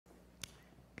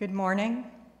Good morning.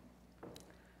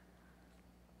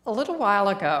 A little while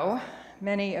ago,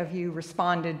 many of you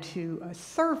responded to a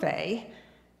survey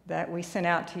that we sent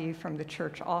out to you from the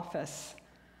church office.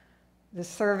 The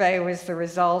survey was the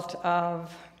result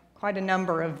of quite a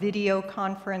number of video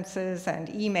conferences and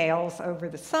emails over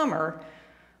the summer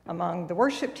among the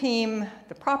worship team,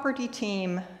 the property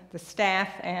team, the staff,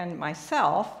 and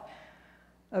myself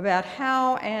about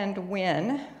how and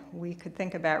when we could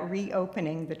think about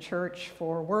reopening the church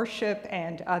for worship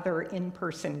and other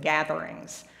in-person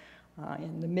gatherings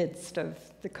in the midst of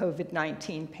the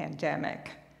COVID-19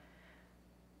 pandemic.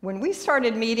 When we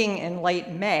started meeting in late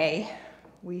May,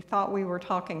 we thought we were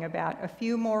talking about a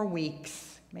few more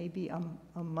weeks, maybe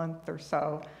a month or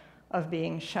so, of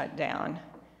being shut down.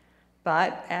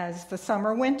 But as the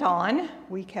summer went on,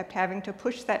 we kept having to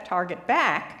push that target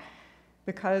back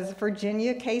because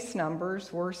Virginia case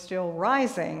numbers were still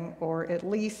rising, or at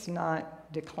least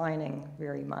not declining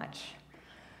very much.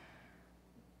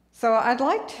 So I'd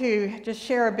like to just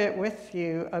share a bit with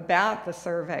you about the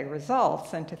survey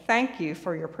results and to thank you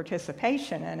for your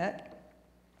participation in it,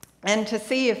 and to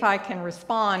see if I can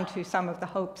respond to some of the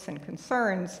hopes and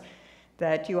concerns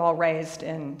that you all raised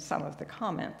in some of the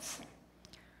comments.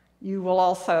 You will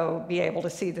also be able to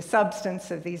see the substance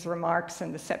of these remarks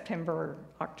in the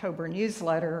September-October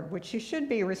newsletter, which you should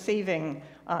be receiving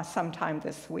sometime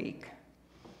this week.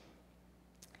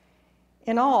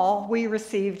 In all, we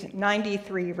received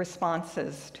 93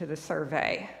 responses to the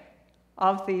survey.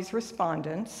 Of these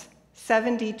respondents,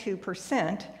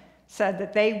 72% said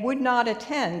that they would not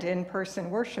attend in-person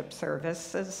worship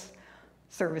services,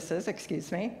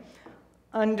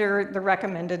 under the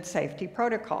recommended safety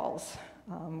protocols,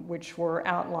 which were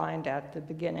outlined at the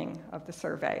beginning of the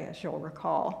survey, as you'll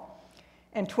recall.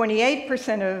 And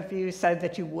 28% of you said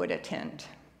that you would attend.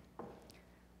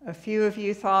 A few of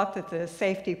you thought that the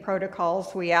safety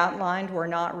protocols we outlined were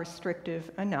not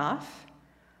restrictive enough,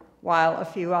 while a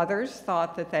few others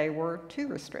thought that they were too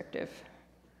restrictive.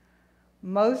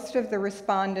 Most of the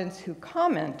respondents who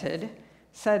commented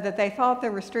said that they thought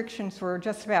the restrictions were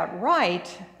just about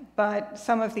right, but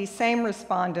some of these same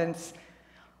respondents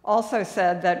also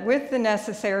said that with the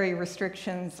necessary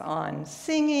restrictions on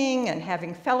singing and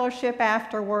having fellowship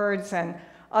afterwards and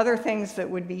other things that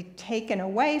would be taken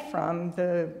away from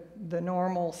the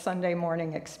normal Sunday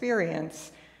morning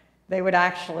experience, they would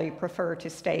actually prefer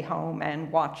to stay home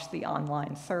and watch the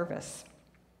online service.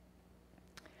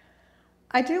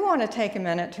 I do want to take a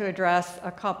minute to address a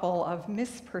couple of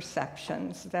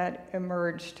misperceptions that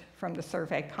emerged from the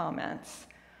survey comments.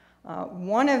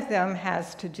 One of them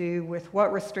has to do with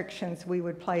what restrictions we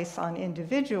would place on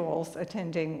individuals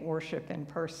attending worship in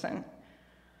person.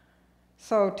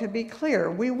 So to be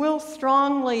clear, we will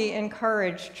strongly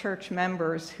encourage church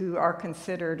members who are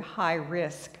considered high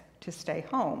risk to stay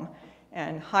home.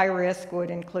 And high risk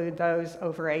would include those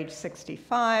over age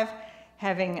 65,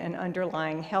 having an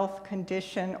underlying health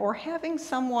condition, or having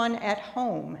someone at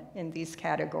home in these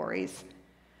categories.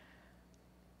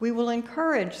 We will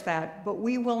encourage that, but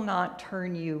we will not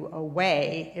turn you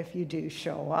away if you do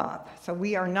show up. So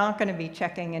we are not going to be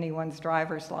checking anyone's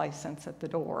driver's license at the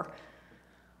door.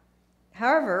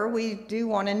 However, we do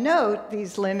want to note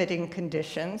these limiting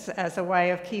conditions as a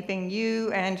way of keeping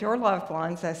you and your loved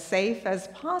ones as safe as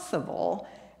possible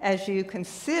as you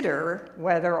consider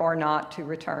whether or not to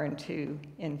return to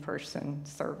in-person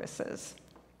services.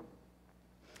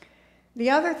 The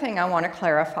other thing I want to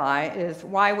clarify is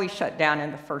why we shut down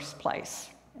in the first place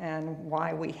and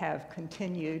why we have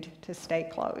continued to stay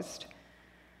closed.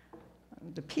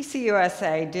 The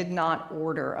PCUSA did not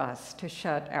order us to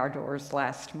shut our doors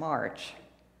last March.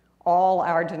 All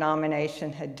our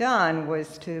denomination had done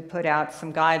was to put out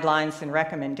some guidelines and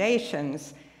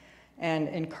recommendations and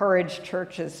encourage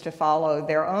churches to follow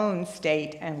their own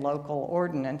state and local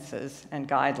ordinances and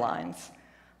guidelines.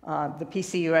 The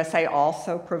PCUSA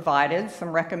also provided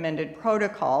some recommended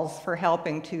protocols for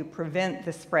helping to prevent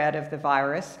the spread of the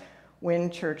virus when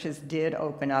churches did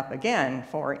open up again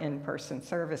for in-person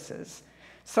services.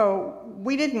 So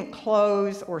we didn't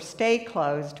close or stay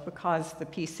closed because the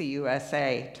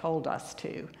PCUSA told us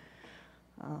to.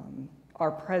 Our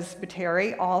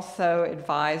presbytery also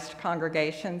advised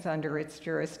congregations under its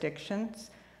jurisdiction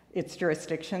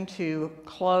to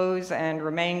close and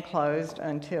remain closed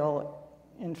until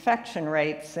infection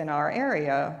rates in our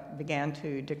area began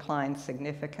to decline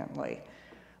significantly.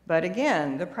 But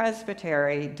again, the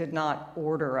presbytery did not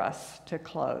order us to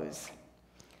close.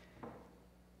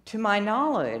 To my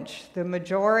knowledge, the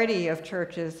majority of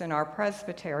churches in our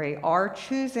presbytery are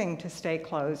choosing to stay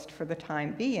closed for the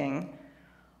time being,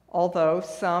 although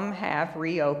some have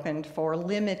reopened for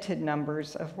limited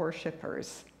numbers of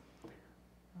worshipers.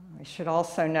 I should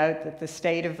also note that the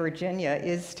state of Virginia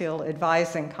is still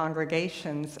advising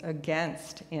congregations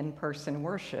against in-person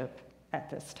worship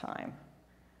at this time.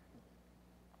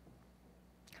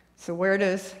 So where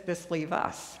does this leave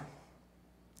us?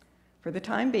 For the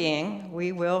time being,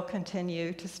 we will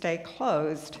continue to stay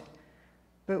closed,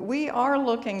 but we are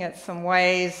looking at some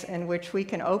ways in which we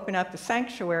can open up the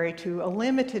sanctuary to a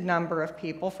limited number of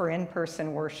people for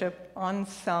in-person worship on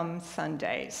some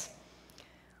Sundays.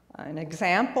 An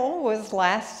example was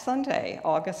last Sunday,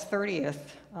 August 30th,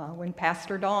 when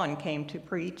Pastor Dawn came to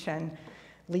preach and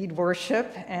lead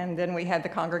worship, and then we had the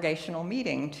congregational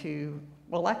meeting to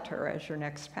elect her as your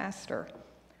next pastor.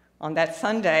 On that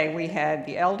Sunday, we had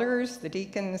the elders, the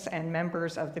deacons, and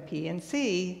members of the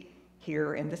PNC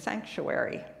here in the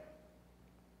sanctuary.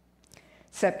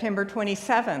 September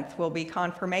 27th will be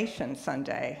Confirmation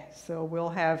Sunday, so we'll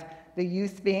have the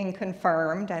youth being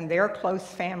confirmed and their close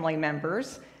family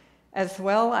members, as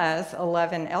well as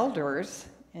 11 elders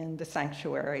in the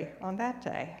sanctuary on that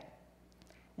day.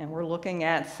 And we're looking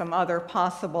at some other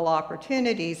possible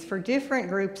opportunities for different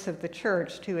groups of the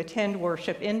church to attend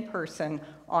worship in person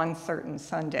on certain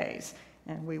Sundays,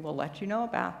 and we will let you know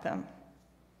about them.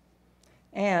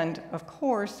 And of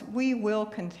course, we will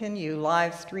continue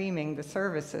live streaming the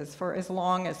services for as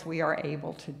long as we are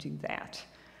able to do that.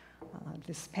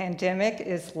 This pandemic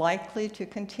is likely to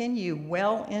continue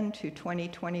well into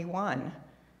 2021.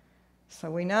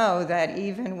 So we know that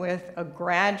even with a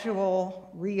gradual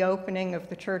reopening of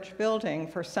the church building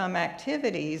for some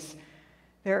activities,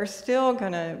 there are still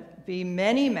going to be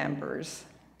many members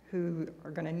who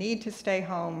are going to need to stay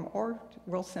home or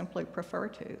will simply prefer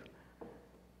to.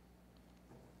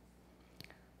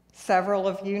 Several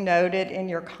of you noted in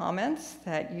your comments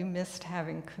that you missed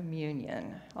having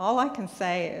communion. All I can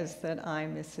say is that I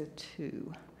miss it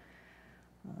too.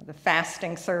 The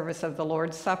fasting service of the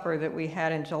Lord's Supper that we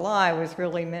had in July was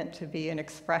really meant to be an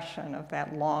expression of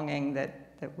that longing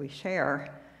that we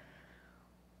share.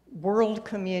 World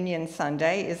Communion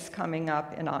Sunday is coming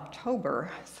up in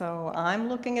October, so I'm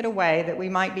looking at a way that we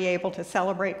might be able to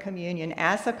celebrate communion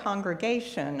as a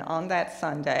congregation on that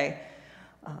Sunday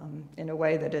in a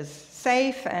way that is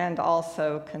safe and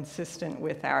also consistent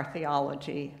with our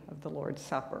theology of the Lord's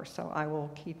Supper. So I will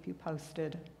keep you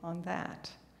posted on that.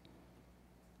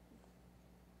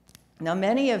 Now,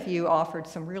 many of you offered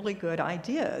some really good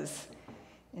ideas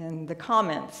in the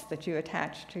comments that you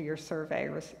attached to your survey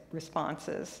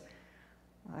responses.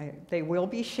 They will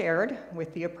be shared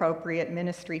with the appropriate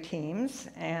ministry teams,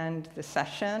 and the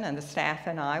session and the staff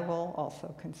and I will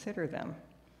also consider them.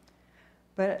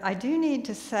 But I do need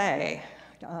to say,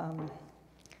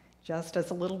 just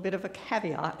as a little bit of a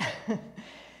caveat,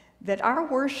 that our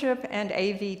worship and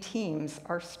AV teams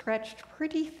are stretched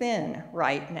pretty thin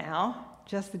right now,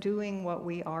 just doing what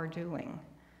we are doing.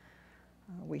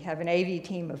 We have an AV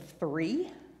team of 3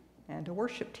 and a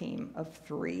worship team of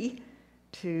 3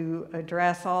 to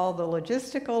address all the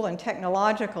logistical and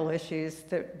technological issues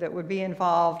that would be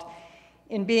involved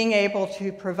in being able to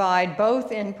provide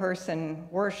both in-person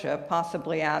worship,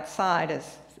 possibly outside,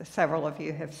 as several of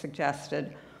you have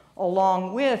suggested,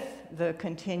 along with the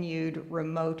continued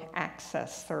remote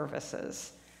access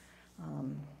services.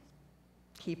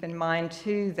 Keep in mind,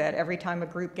 too, that every time a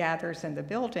group gathers in the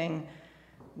building,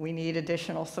 we need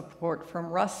additional support from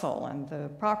Russell and the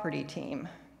property team,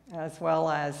 as well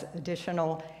as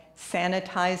additional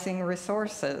sanitizing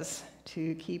resources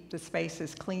to keep the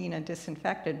spaces clean and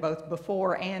disinfected both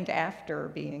before and after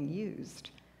being used.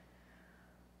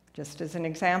 Just as an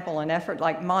example, an effort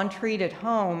like Montreat at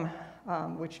Home,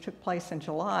 which took place in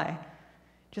July,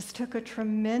 just took a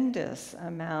tremendous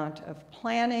amount of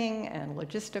planning and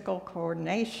logistical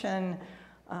coordination,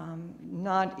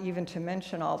 not even to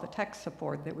mention all the tech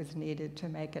support that was needed to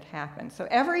make it happen. So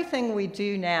everything we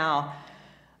do now,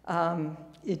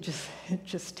 it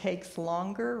just takes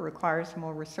longer, requires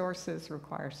more resources,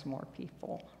 requires more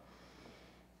people.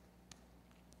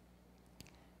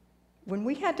 When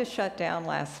we had to shut down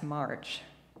last March,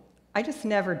 I just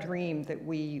never dreamed that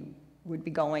we would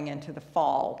be going into the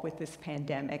fall with this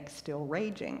pandemic still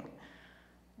raging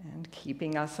and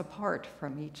keeping us apart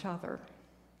from each other.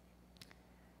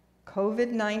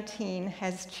 COVID-19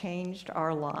 has changed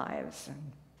our lives,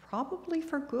 and probably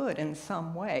for good in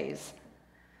some ways.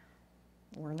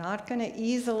 We're not going to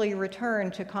easily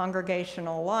return to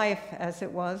congregational life as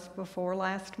it was before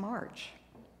last March.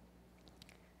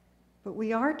 But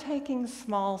we are taking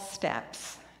small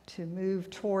steps to move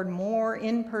toward more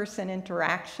in-person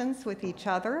interactions with each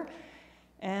other,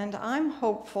 and I'm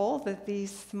hopeful that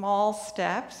these small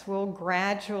steps will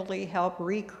gradually help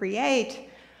recreate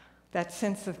that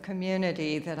sense of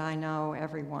community that I know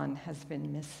everyone has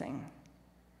been missing.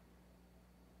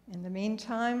 In the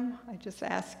meantime, I just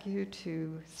ask you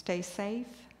to stay safe,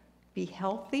 be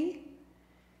healthy,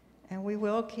 and we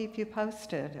will keep you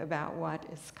posted about what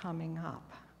is coming up.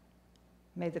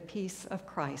 May the peace of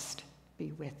Christ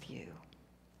be with you.